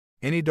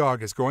Any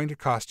dog is going to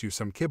cost you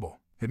some kibble.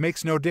 It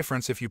makes no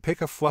difference if you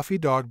pick a fluffy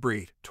dog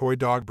breed, toy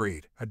dog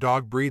breed, a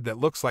dog breed that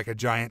looks like a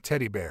giant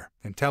teddy bear,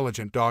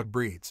 intelligent dog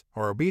breeds,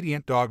 or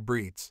obedient dog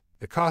breeds.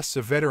 The costs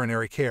of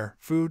veterinary care,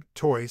 food,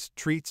 toys,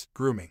 treats,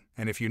 grooming,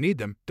 and if you need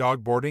them,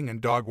 dog boarding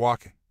and dog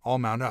walking, all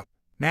mount up.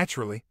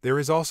 Naturally, there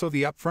is also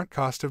the upfront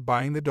cost of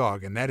buying the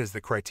dog, and that is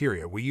the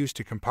criteria we use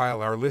to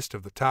compile our list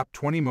of the top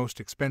 20 most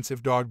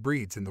expensive dog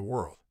breeds in the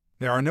world.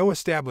 There are no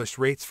established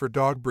rates for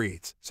dog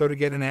breeds, so to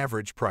get an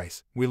average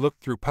price, we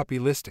looked through puppy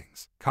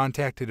listings,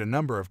 contacted a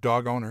number of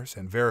dog owners,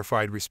 and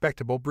verified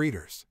respectable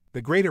breeders.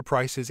 The greater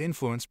price is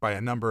influenced by a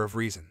number of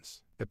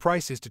reasons. The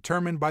price is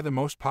determined by the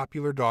most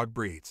popular dog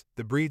breeds,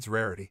 the breed's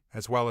rarity,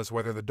 as well as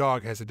whether the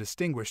dog has a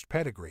distinguished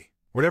pedigree.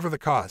 Whatever the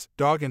cause,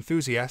 dog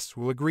enthusiasts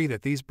will agree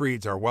that these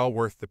breeds are well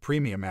worth the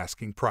premium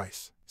asking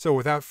price. So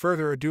without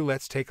further ado,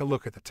 let's take a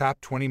look at the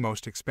top 20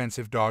 most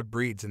expensive dog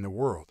breeds in the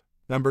world.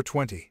 Number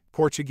 20.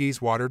 Portuguese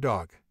Water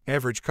Dog.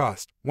 Average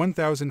cost,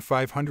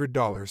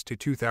 $1,500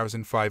 to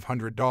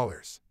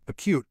 $2,500. A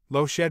cute,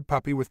 low-shed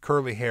puppy with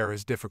curly hair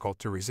is difficult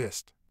to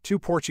resist. 2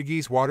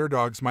 Portuguese water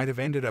dogs might have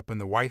ended up in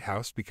the White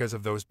House because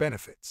of those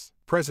benefits.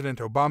 President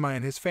Obama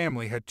and his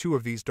family had 2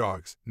 of these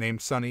dogs,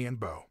 named Sunny and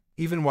Bo.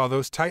 Even while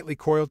those tightly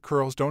coiled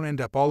curls don't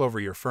end up all over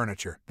your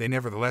furniture, they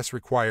nevertheless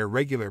require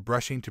regular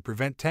brushing to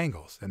prevent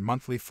tangles and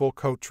monthly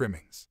full-coat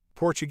trimmings.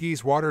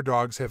 Portuguese water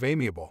dogs have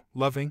amiable,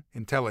 loving,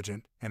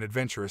 intelligent, and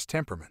adventurous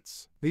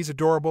temperaments. These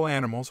adorable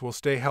animals will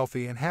stay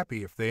healthy and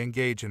happy if they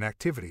engage in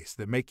activities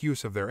that make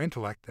use of their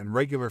intellect and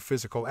regular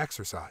physical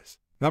exercise.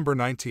 Number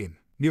 19.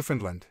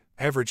 Newfoundland.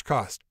 Average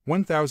cost,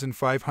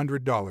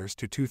 $1,500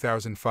 to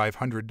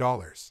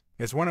 $2,500.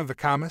 As one of the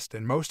calmest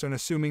and most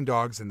unassuming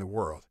dogs in the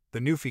world, the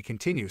Newfie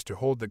continues to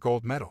hold the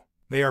gold medal.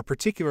 They are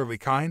particularly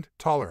kind,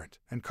 tolerant,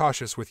 and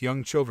cautious, with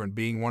young children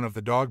being one of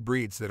the dog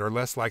breeds that are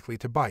less likely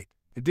to bite.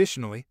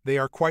 Additionally, they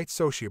are quite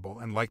sociable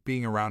and like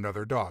being around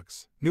other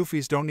dogs.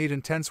 Newfies don't need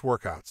intense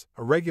workouts.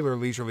 A regular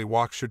leisurely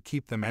walk should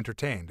keep them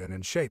entertained and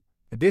in shape.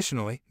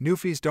 Additionally,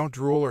 Newfies don't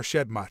drool or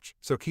shed much,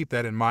 so keep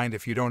that in mind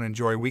if you don't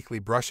enjoy weekly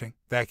brushing,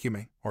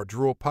 vacuuming, or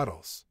drool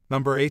puddles.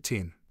 Number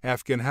 18.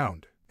 Afghan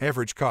Hound.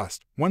 Average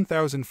cost,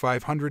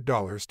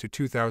 $1,500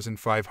 to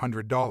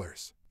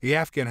 $2,500. The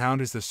Afghan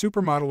Hound is the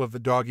supermodel of the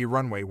doggy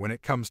runway when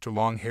it comes to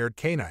long-haired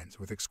canines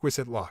with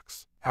exquisite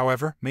locks.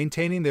 However,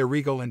 maintaining their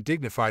regal and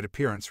dignified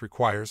appearance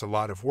requires a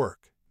lot of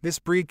work. This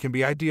breed can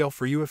be ideal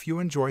for you if you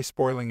enjoy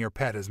spoiling your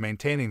pet, as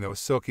maintaining those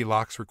silky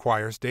locks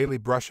requires daily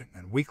brushing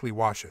and weekly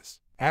washes.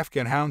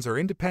 Afghan Hounds are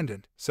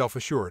independent,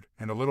 self-assured,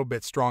 and a little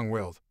bit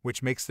strong-willed,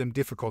 which makes them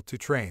difficult to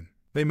train.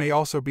 They may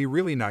also be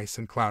really nice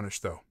and clownish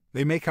though.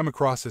 They may come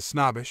across as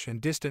snobbish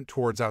and distant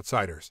towards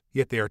outsiders,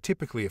 yet they are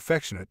typically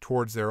affectionate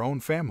towards their own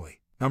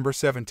family. Number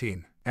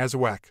 17.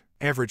 Azawak.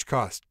 Average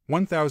cost,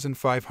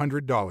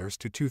 $1,500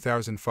 to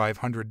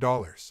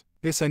 $2,500.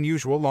 This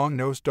unusual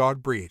long-nosed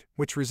dog breed,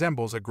 which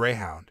resembles a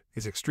greyhound,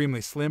 is extremely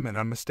slim and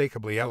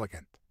unmistakably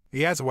elegant.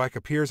 The Azawak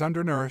appears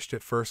undernourished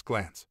at first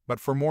glance, but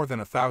for more than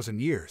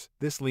 1,000 years,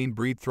 this lean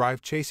breed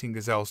thrived chasing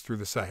gazelles through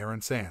the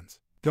Saharan sands.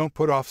 Don't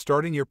put off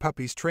starting your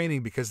puppy's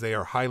training because they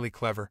are highly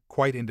clever,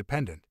 quite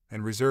independent,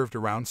 and reserved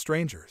around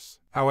strangers.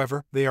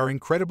 However, they are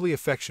incredibly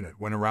affectionate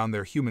when around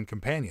their human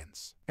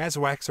companions.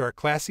 Azawaks are a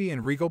classy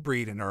and regal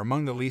breed and are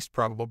among the least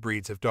probable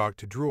breeds of dog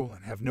to drool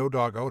and have no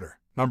dog odor.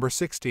 Number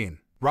 16.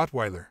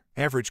 Rottweiler.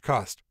 Average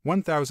cost,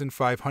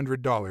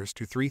 $1,500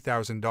 to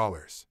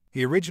 $3,000.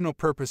 The original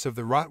purpose of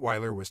the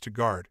Rottweiler was to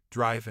guard,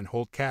 drive, and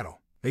hold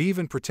cattle. They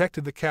even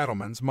protected the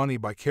cattleman's money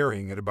by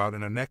carrying it about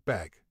in a neck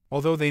bag.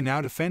 Although they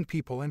now defend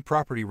people and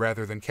property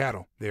rather than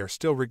cattle, they are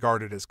still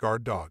regarded as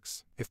guard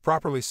dogs. If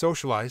properly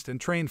socialized and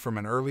trained from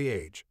an early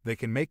age, they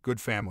can make good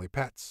family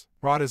pets.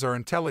 Rottas are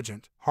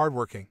intelligent,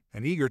 hardworking,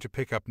 and eager to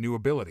pick up new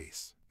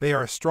abilities. They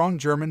are a strong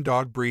German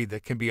dog breed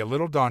that can be a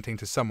little daunting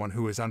to someone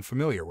who is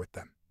unfamiliar with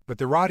them. But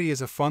the Rotti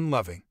is a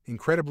fun-loving,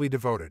 incredibly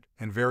devoted,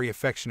 and very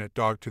affectionate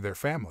dog to their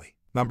family.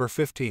 Number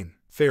 15.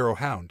 Pharaoh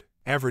Hound.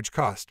 Average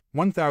cost,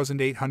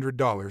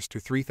 $1,800 to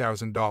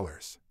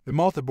 $3,000. The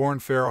Malta-born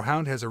Pharaoh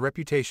Hound has a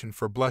reputation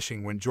for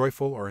blushing when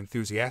joyful or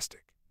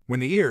enthusiastic.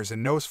 When the ears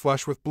and nose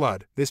flush with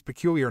blood, this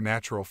peculiar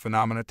natural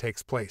phenomena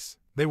takes place.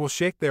 They will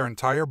shake their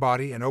entire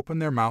body and open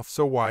their mouth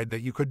so wide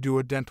that you could do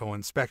a dental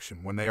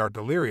inspection when they are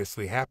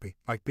deliriously happy,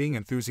 like being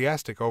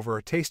enthusiastic over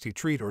a tasty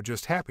treat or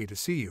just happy to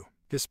see you.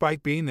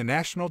 Despite being the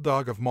national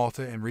dog of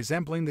Malta and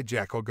resembling the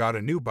jackal god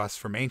Anubis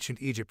from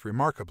ancient Egypt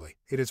remarkably,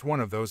 it is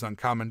one of those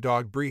uncommon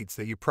dog breeds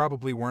that you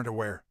probably weren't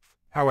aware of.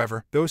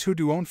 However, those who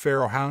do own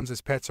Pharaoh Hounds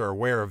as pets are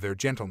aware of their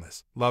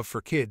gentleness, love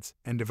for kids,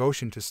 and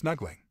devotion to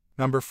snuggling.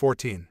 Number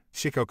 14.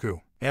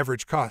 Shikoku.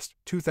 Average cost,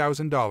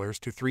 $2,000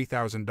 to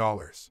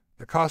 $3,000.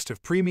 The cost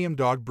of premium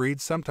dog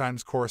breeds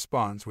sometimes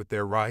corresponds with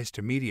their rise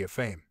to media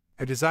fame.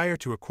 A desire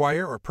to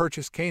acquire or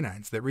purchase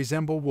canines that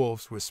resemble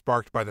wolves was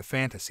sparked by the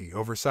fantasy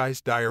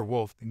oversized dire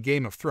wolf in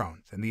Game of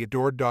Thrones and the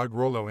adored dog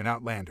Rollo in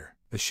Outlander.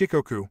 The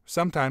Shikoku,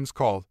 sometimes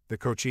called the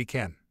Kochi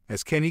Ken,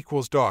 as Ken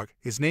equals dog,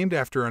 is named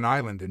after an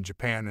island in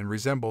Japan and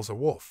resembles a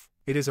wolf.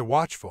 It is a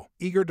watchful,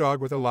 eager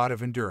dog with a lot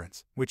of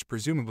endurance, which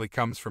presumably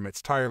comes from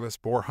its tireless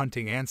boar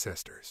hunting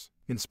ancestors.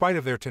 In spite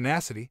of their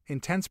tenacity,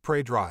 intense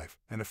prey drive,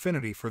 and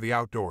affinity for the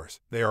outdoors,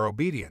 they are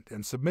obedient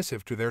and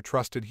submissive to their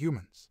trusted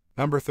humans.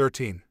 Number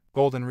 13.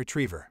 Golden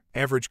Retriever.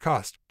 Average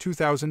cost,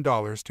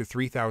 $2,000 to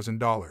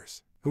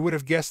 $3,000. Who would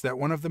have guessed that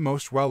one of the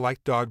most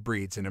well-liked dog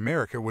breeds in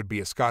America would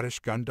be a Scottish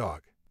gun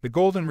dog? The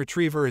Golden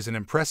Retriever is an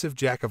impressive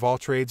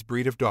jack-of-all-trades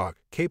breed of dog,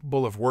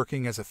 capable of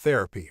working as a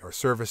therapy or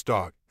service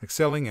dog,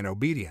 excelling in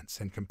obedience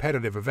and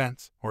competitive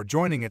events, or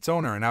joining its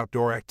owner in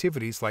outdoor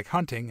activities like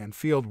hunting and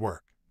field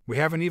work. We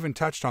haven't even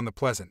touched on the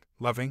pleasant,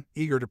 loving,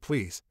 eager to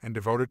please, and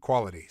devoted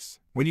qualities.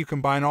 When you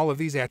combine all of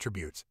these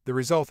attributes, the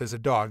result is a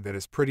dog that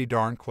is pretty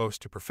darn close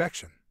to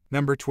perfection.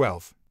 Number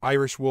 12.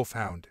 Irish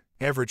Wolfhound.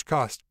 Average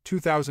cost,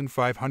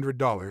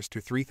 $2,500 to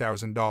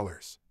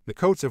 $3,000. The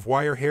coats of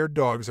wire-haired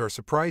dogs are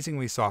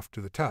surprisingly soft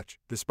to the touch,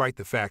 despite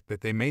the fact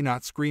that they may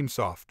not scream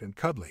soft and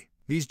cuddly.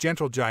 These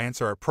gentle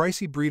giants are a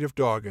pricey breed of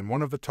dog and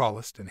one of the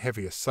tallest and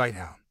heaviest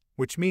sighthounds,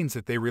 which means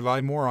that they rely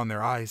more on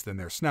their eyes than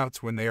their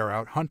snouts when they are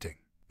out hunting.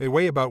 They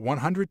weigh about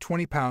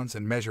 120 pounds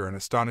and measure an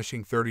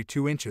astonishing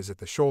 32 inches at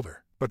the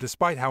shoulder, but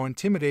despite how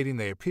intimidating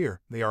they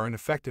appear, they are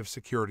effective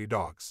security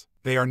dogs.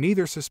 They are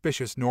neither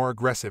suspicious nor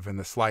aggressive in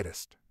the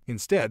slightest.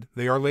 Instead,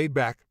 they are laid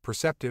back,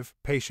 perceptive,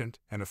 patient,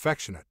 and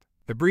affectionate.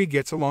 The breed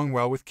gets along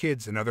well with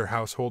kids and other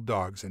household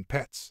dogs and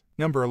pets.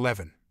 Number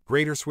 11.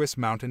 Greater Swiss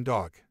Mountain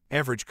Dog.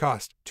 Average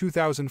cost,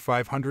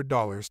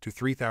 $2,500 to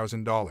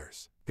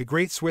 $3,000. The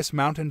Great Swiss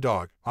Mountain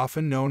Dog,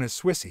 often known as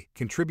Swissy,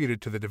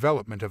 contributed to the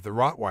development of the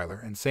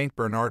Rottweiler and St.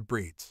 Bernard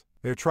breeds.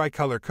 Their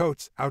tricolor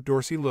coats,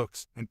 outdoorsy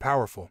looks, and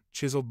powerful,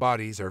 chiseled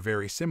bodies are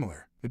very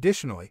similar.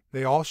 Additionally,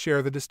 they all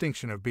share the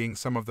distinction of being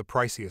some of the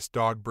priciest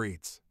dog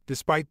breeds.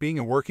 Despite being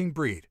a working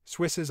breed,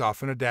 Swisses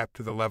often adapt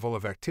to the level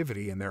of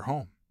activity in their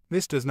home.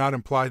 This does not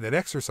imply that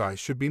exercise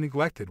should be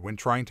neglected when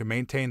trying to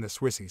maintain the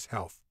Swissy's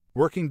health.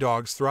 Working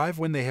dogs thrive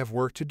when they have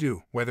work to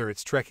do, whether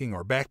it's trekking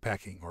or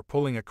backpacking or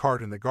pulling a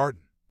cart in the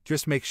garden.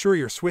 Just make sure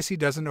your Swissy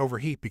doesn't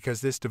overheat because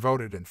this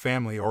devoted and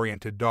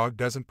family-oriented dog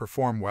doesn't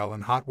perform well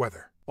in hot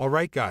weather.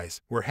 Alright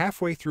guys, we're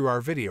halfway through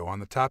our video on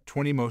the top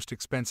 20 most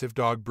expensive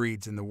dog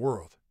breeds in the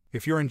world.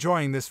 If you're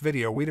enjoying this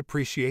video, we'd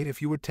appreciate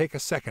if you would take a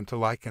second to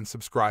like and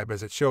subscribe,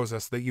 as it shows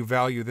us that you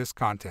value this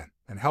content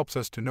and helps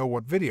us to know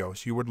what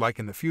videos you would like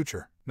in the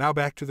future. Now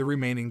back to the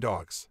remaining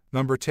dogs.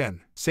 Number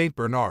 10. St.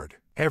 Bernard.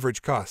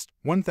 Average cost,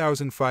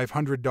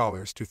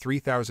 $1,500 to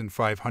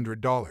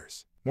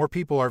 $3,500. More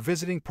people are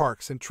visiting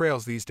parks and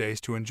trails these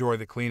days to enjoy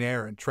the clean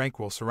air and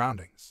tranquil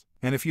surroundings.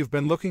 And if you've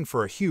been looking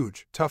for a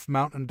huge, tough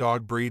mountain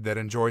dog breed that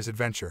enjoys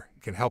adventure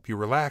and can help you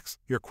relax,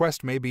 your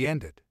quest may be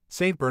ended.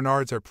 St.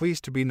 Bernards are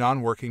pleased to be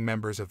non-working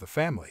members of the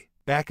family.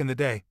 Back in the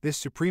day, this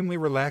supremely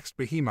relaxed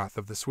behemoth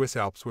of the Swiss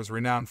Alps was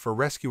renowned for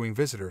rescuing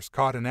visitors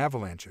caught in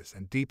avalanches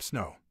and deep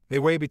snow. They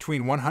weigh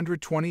between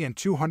 120 and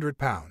 200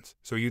 pounds,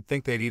 so you'd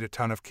think they'd eat a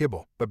ton of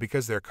kibble, but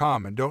because they're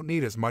calm and don't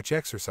need as much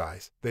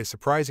exercise, they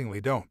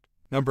surprisingly don't.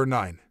 Number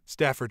 9.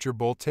 Staffordshire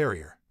Bull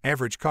Terrier.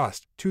 Average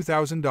cost,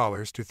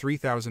 $2,000 to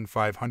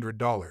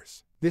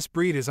 $3,500. This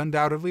breed is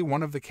undoubtedly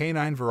one of the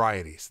canine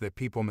varieties that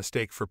people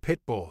mistake for pit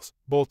bulls,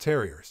 bull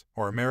terriers,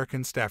 or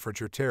American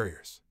Staffordshire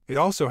Terriers. It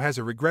also has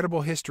a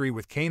regrettable history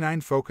with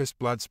canine-focused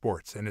blood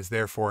sports and is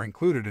therefore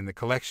included in the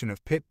collection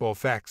of pit bull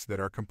facts that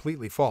are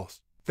completely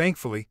false.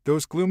 Thankfully,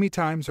 those gloomy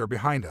times are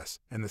behind us,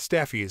 and the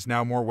Staffy is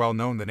now more well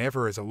known than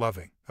ever as a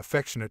loving,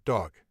 affectionate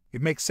dog.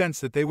 It makes sense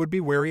that they would be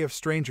wary of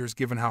strangers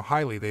given how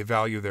highly they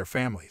value their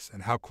families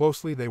and how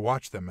closely they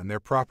watch them and their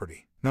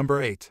property.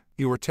 Number 8.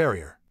 Ewer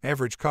Terrier.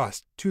 Average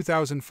cost,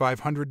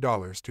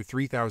 $2,500 to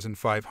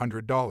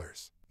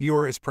 $3,500.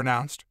 Ewer is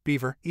pronounced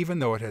beaver, even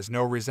though it has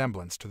no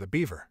resemblance to the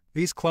beaver.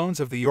 These clones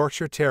of the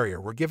Yorkshire Terrier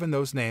were given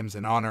those names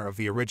in honor of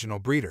the original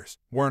breeders,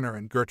 Werner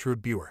and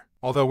Gertrude Buer.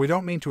 Although we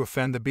don't mean to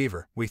offend the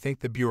beaver, we think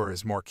the Buer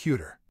is more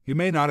cuter. You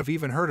may not have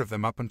even heard of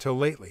them up until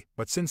lately,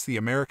 but since the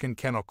American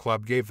Kennel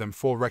Club gave them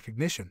full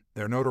recognition,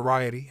 their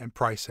notoriety and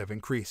price have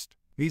increased.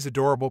 These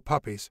adorable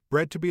puppies,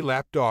 bred to be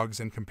lap dogs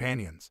and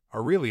companions,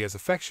 are really as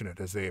affectionate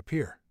as they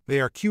appear. They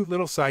are cute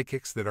little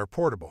sidekicks that are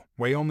portable,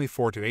 weigh only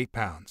 4 to 8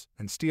 pounds,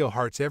 and steal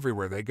hearts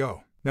everywhere they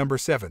go. Number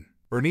 7.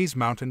 Bernese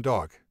Mountain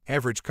Dog.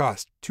 Average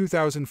cost,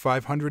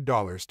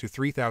 $2,500 to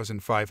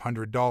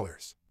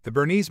 $3,500. The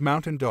Bernese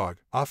Mountain Dog,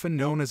 often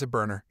known as a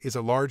Berner, is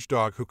a large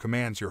dog who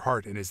commands your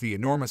heart and is the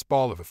enormous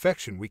ball of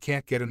affection we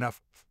can't get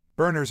enough of.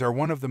 Berners are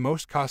one of the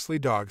most costly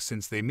dogs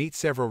since they meet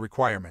several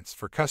requirements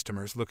for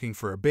customers looking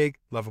for a big,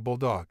 lovable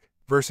dog.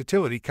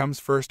 Versatility comes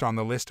first on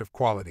the list of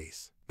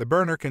qualities. The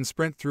Berner can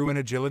sprint through an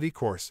agility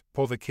course,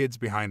 pull the kids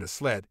behind a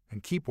sled,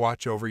 and keep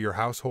watch over your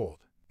household.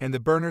 And the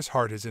Berner's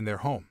heart is in their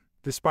home.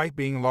 Despite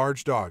being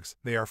large dogs,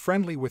 they are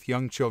friendly with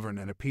young children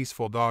and a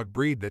peaceful dog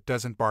breed that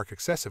doesn't bark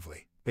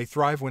excessively. They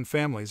thrive when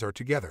families are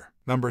together.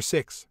 Number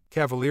 6.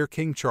 Cavalier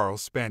King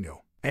Charles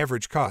Spaniel.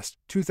 Average cost,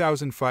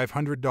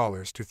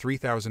 $2,500 to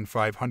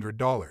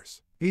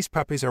 $3,500. These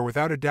puppies are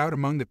without a doubt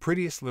among the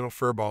prettiest little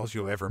furballs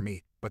you'll ever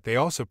meet, but they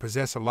also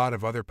possess a lot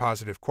of other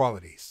positive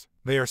qualities.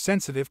 They are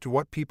sensitive to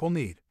what people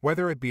need,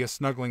 whether it be a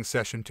snuggling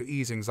session to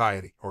ease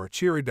anxiety or a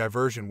cheery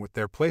diversion with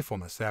their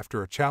playfulness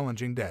after a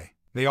challenging day.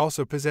 They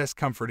also possess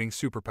comforting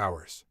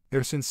superpowers.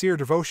 Their sincere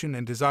devotion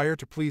and desire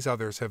to please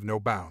others have no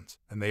bounds,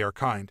 and they are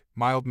kind,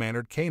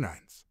 mild-mannered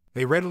canines.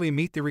 They readily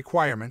meet the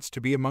requirements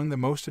to be among the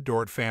most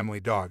adored family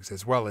dogs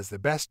as well as the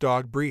best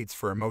dog breeds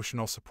for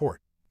emotional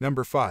support.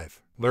 Number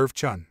 5. Lerv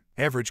Chun.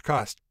 Average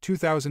cost,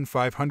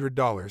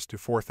 $2,500 to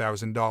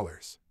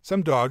 $4,000.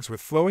 Some dogs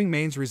with flowing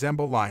manes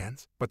resemble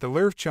lions, but the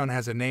Lerv Chun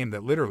has a name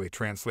that literally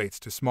translates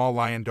to small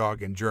lion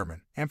dog in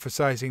German,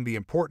 emphasizing the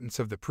importance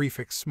of the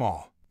prefix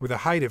small. With a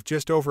height of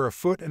just over a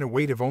foot and a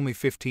weight of only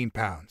 15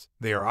 pounds,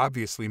 they are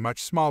obviously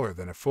much smaller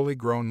than a fully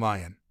grown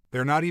lion.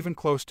 They're not even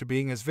close to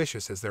being as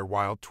vicious as their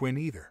wild twin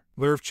either.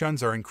 Lerv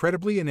Chuns are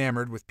incredibly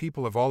enamored with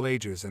people of all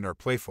ages and are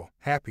playful,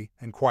 happy,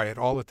 and quiet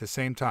all at the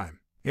same time.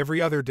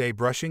 Every other day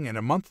brushing and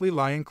a monthly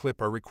lion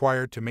clip are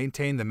required to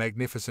maintain the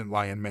magnificent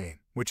lion mane,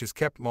 which is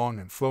kept long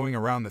and flowing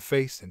around the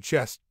face and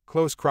chest,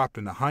 close-cropped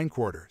in the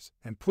hindquarters,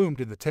 and plumed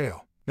in the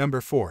tail.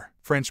 Number 4.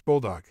 French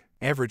Bulldog.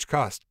 Average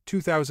cost,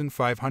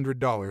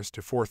 $2,500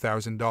 to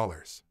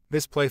 $4,000.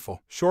 This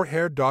playful,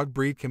 short-haired dog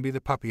breed can be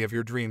the puppy of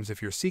your dreams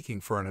if you're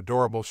seeking for an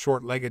adorable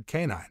short-legged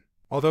canine.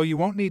 Although you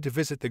won't need to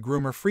visit the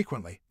groomer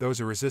frequently,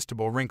 those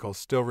irresistible wrinkles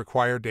still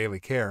require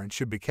daily care and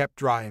should be kept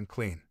dry and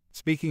clean.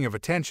 Speaking of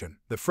attention,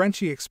 the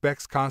Frenchie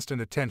expects constant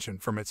attention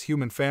from its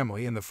human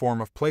family in the form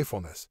of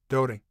playfulness,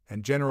 doting,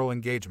 and general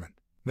engagement.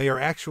 They are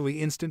actually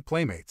instant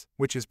playmates,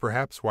 which is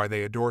perhaps why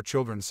they adore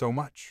children so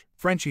much.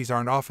 Frenchies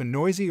aren't often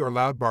noisy or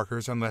loud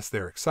barkers unless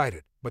they're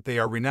excited, but they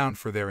are renowned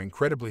for their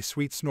incredibly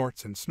sweet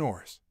snorts and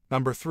snores.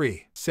 Number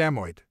 3.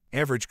 Samoyed.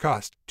 Average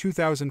cost,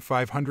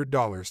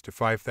 $2,500 to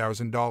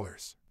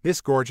 $5,000.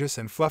 This gorgeous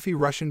and fluffy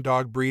Russian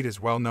dog breed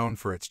is well known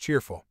for its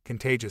cheerful,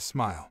 contagious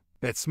smile.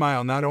 That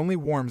smile not only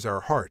warms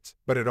our hearts,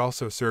 but it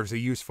also serves a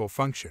useful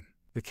function.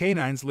 The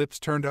canine's lips'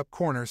 turned-up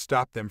corners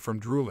stop them from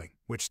drooling,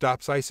 which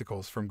stops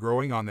icicles from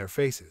growing on their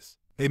faces.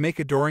 They make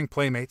adoring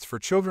playmates for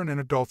children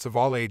and adults of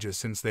all ages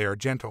since they are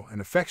gentle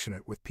and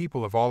affectionate with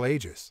people of all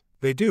ages.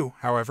 They do,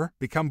 however,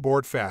 become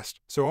bored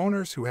fast, so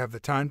owners who have the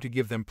time to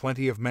give them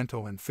plenty of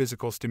mental and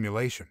physical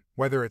stimulation,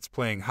 whether it's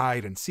playing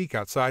hide and seek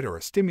outside or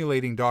a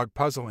stimulating dog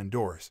puzzle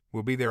indoors,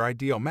 will be their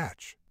ideal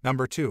match.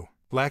 Number 2.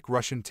 Black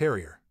Russian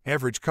Terrier.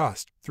 Average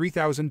cost,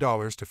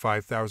 $3,000 to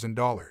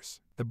 $5,000.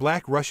 The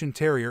Black Russian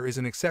Terrier is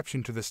an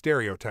exception to the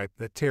stereotype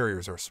that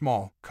terriers are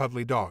small,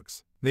 cuddly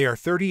dogs. They are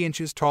 30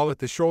 inches tall at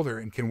the shoulder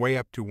and can weigh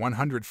up to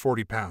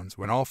 140 pounds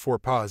when all four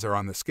paws are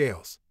on the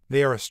scales.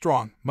 They are a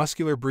strong,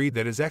 muscular breed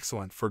that is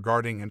excellent for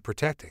guarding and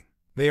protecting.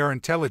 They are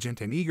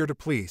intelligent and eager to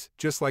please,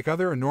 just like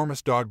other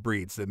enormous dog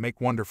breeds that make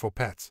wonderful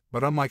pets.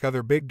 But unlike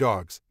other big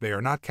dogs, they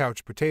are not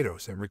couch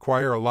potatoes and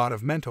require a lot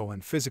of mental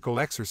and physical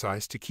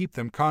exercise to keep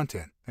them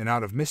content and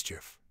out of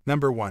mischief.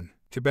 Number 1.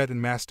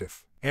 Tibetan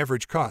Mastiff.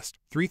 Average cost,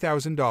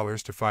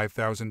 $3,000 to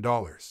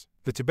 $5,000.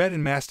 The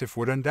Tibetan Mastiff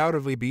would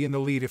undoubtedly be in the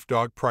lead if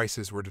dog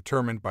prices were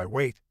determined by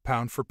weight,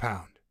 pound for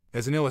pound.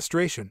 As an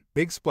illustration,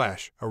 Big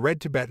Splash, a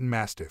red Tibetan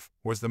Mastiff,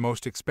 was the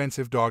most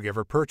expensive dog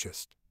ever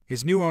purchased.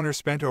 His new owner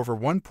spent over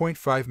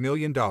 $1.5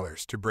 million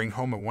to bring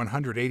home a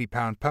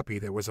 180-pound puppy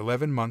that was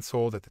 11 months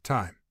old at the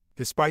time.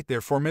 Despite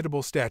their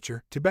formidable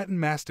stature, Tibetan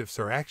Mastiffs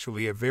are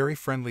actually a very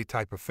friendly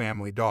type of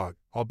family dog,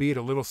 albeit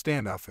a little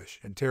standoffish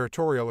and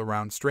territorial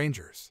around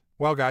strangers.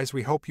 Well guys,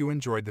 we hope you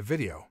enjoyed the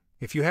video.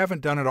 If you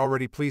haven't done it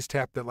already, please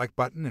tap that like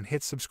button and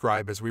hit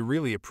subscribe as we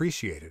really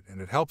appreciate it and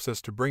it helps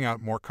us to bring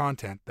out more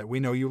content that we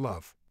know you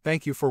love.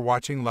 Thank you for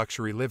watching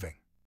Luxury Living.